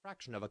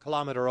fraction of a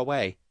kilometer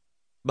away,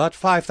 but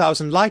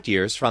 5,000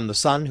 light-years from the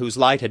sun whose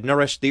light had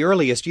nourished the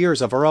earliest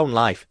years of her own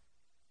life,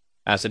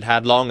 as it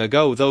had long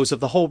ago those of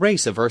the whole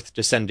race of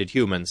Earth-descended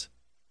humans.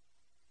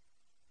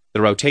 The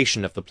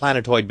rotation of the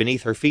planetoid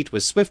beneath her feet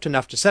was swift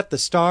enough to set the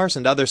stars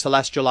and other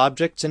celestial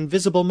objects in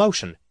visible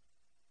motion,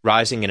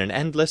 rising in an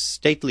endless,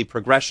 stately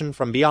progression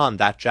from beyond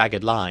that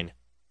jagged line.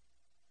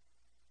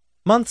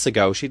 Months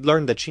ago she'd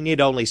learned that she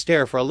need only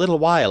stare for a little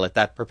while at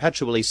that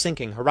perpetually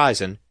sinking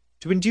horizon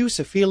to induce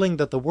a feeling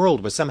that the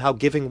world was somehow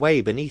giving way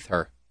beneath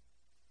her.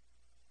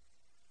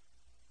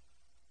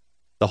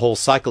 The whole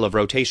cycle of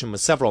rotation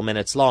was several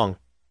minutes long,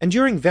 and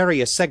during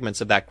various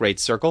segments of that great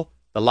circle,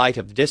 the light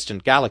of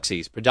distant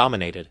galaxies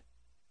predominated.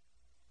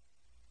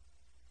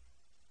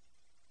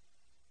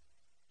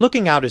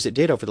 Looking out as it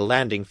did over the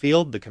landing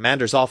field, the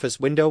commander's office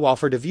window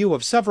offered a view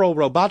of several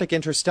robotic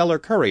interstellar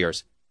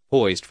couriers,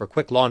 poised for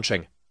quick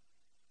launching.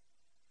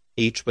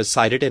 Each was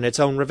sited in its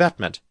own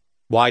revetment,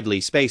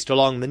 widely spaced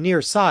along the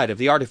near side of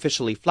the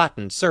artificially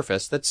flattened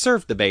surface that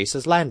served the base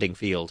as landing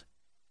field.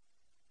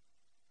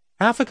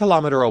 Half a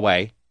kilometer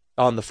away,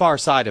 on the far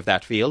side of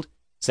that field,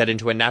 set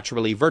into a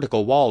naturally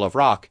vertical wall of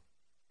rock,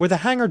 were the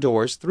hangar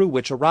doors through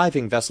which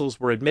arriving vessels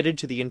were admitted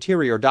to the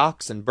interior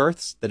docks and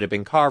berths that had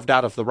been carved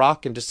out of the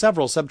rock into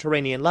several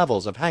subterranean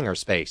levels of hangar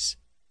space.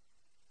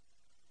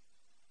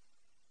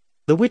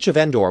 The Witch of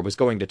Endor was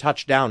going to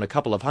touch down a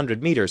couple of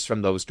 100 meters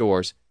from those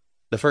doors,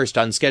 the first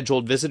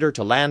unscheduled visitor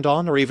to land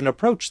on or even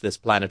approach this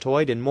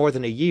planetoid in more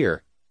than a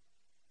year.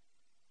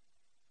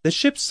 The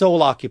ship's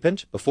sole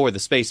occupant, before the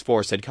Space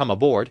Force had come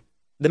aboard,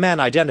 the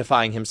man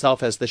identifying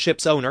himself as the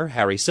ship's owner,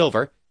 Harry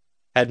Silver,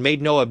 had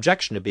made no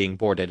objection to being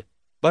boarded,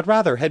 but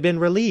rather had been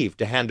relieved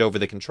to hand over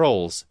the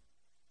controls.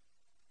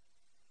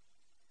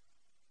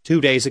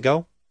 2 days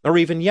ago, or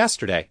even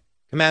yesterday,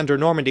 Commander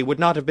Normandy would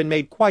not have been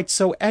made quite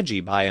so edgy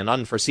by an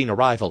unforeseen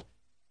arrival.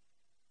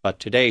 But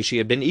today she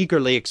had been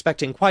eagerly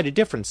expecting quite a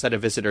different set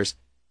of visitors,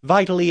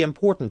 vitally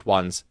important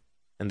ones,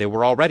 and they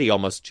were already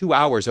almost 2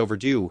 hours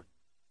overdue.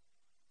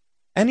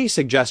 Any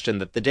suggestion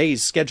that the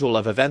day's schedule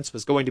of events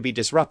was going to be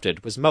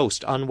disrupted was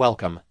most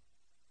unwelcome.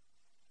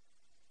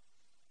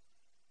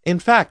 In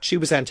fact, she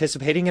was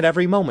anticipating at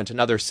every moment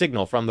another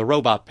signal from the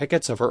robot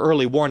pickets of her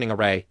early warning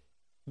array,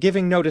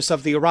 giving notice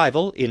of the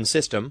arrival, in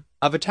system,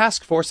 of a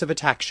task force of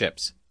attack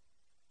ships.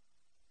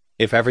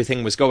 If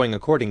everything was going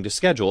according to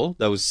schedule,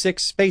 those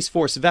 6 Space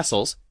Force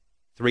vessels,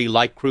 3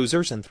 light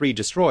cruisers and 3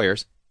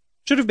 destroyers,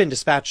 should have been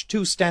dispatched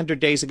 2 standard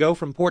days ago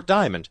from Port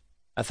Diamond,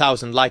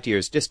 1,000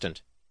 light-years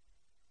distant.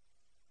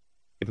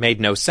 It made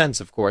no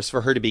sense, of course,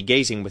 for her to be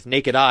gazing with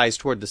naked eyes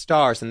toward the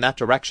stars in that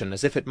direction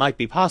as if it might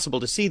be possible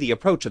to see the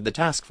approach of the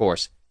task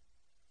force.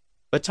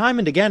 But time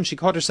and again she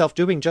caught herself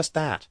doing just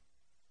that.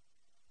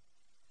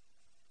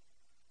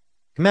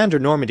 Commander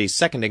Normandy's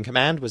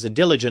second-in-command was a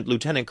diligent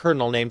lieutenant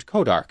colonel named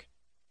Kodark,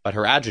 but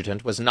her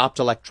adjutant was an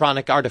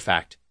optoelectronic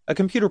artifact, a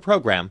computer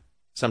program,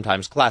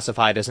 sometimes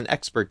classified as an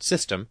expert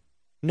system,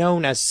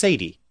 known as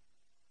Sadie.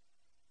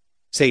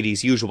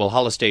 Sadie's usual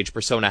holostage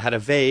persona had a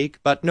vague,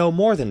 but no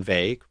more than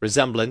vague,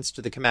 resemblance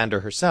to the commander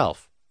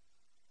herself.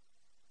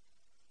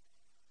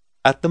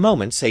 At the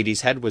moment,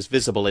 Sadie's head was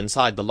visible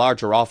inside the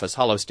larger office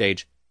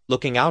holostage,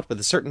 looking out with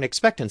a certain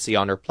expectancy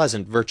on her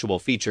pleasant virtual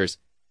features,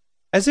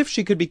 as if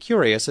she could be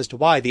curious as to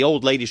why the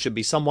old lady should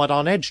be somewhat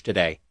on edge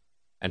today,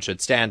 and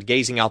should stand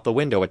gazing out the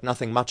window at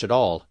nothing much at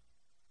all.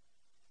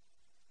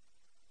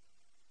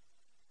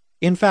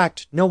 In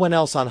fact, no one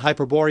else on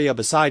Hyperborea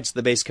besides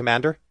the base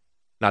commander,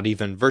 not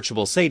even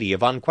virtual Sadie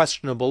of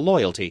unquestionable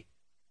loyalty,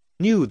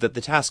 knew that the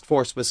task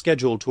force was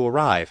scheduled to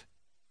arrive.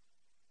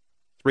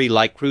 3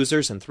 light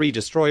cruisers and 3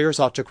 destroyers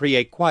ought to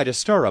create quite a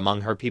stir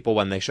among her people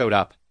when they showed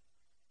up,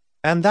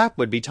 and that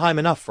would be time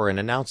enough for an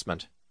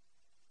announcement.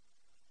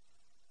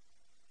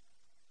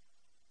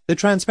 The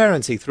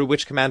transparency through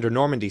which Commander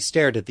Normandy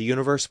stared at the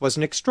universe was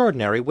an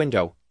extraordinary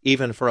window,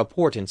 even for a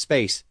port in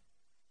space.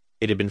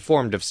 It had been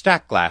formed of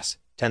stack glass,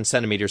 10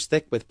 centimeters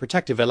thick with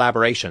protective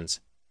elaborations.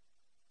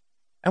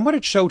 And what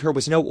it showed her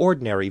was no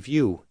ordinary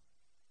view.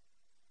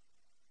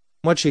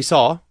 What she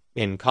saw,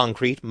 in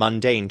concrete,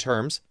 mundane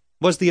terms,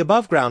 was the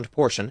above-ground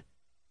portion,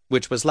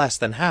 which was less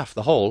than half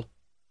the whole,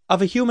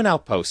 of a human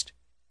outpost,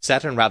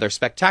 set in rather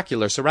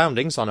spectacular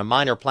surroundings on a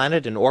minor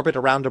planet in orbit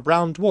around a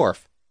brown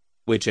dwarf,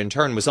 which in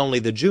turn was only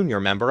the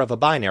junior member of a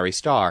binary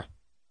star.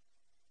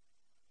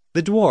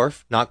 The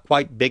dwarf, not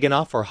quite big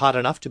enough or hot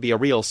enough to be a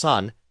real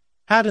sun,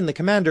 had in the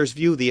commander's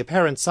view the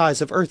apparent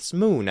size of Earth's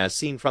moon as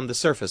seen from the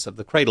surface of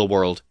the cradle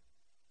world.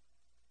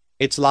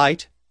 Its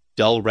light,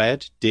 dull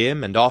red,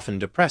 dim, and often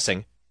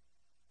depressing,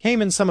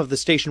 came in some of the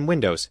station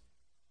windows,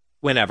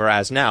 whenever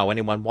as now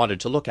anyone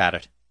wanted to look at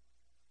it.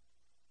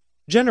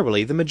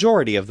 Generally, the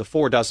majority of the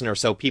 4 dozen or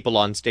so people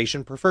on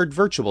station preferred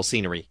virtual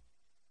scenery.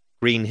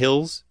 Green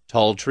hills,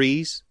 tall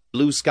trees,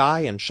 blue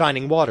sky, and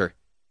shining water,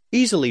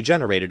 easily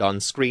generated on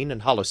screen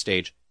and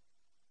holostage,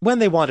 when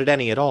they wanted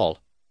any at all.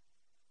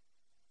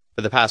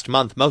 For the past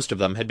month, most of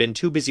them had been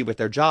too busy with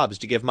their jobs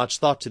to give much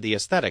thought to the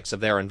aesthetics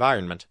of their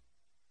environment.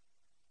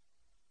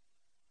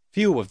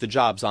 Few of the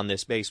jobs on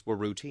this base were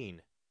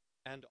routine.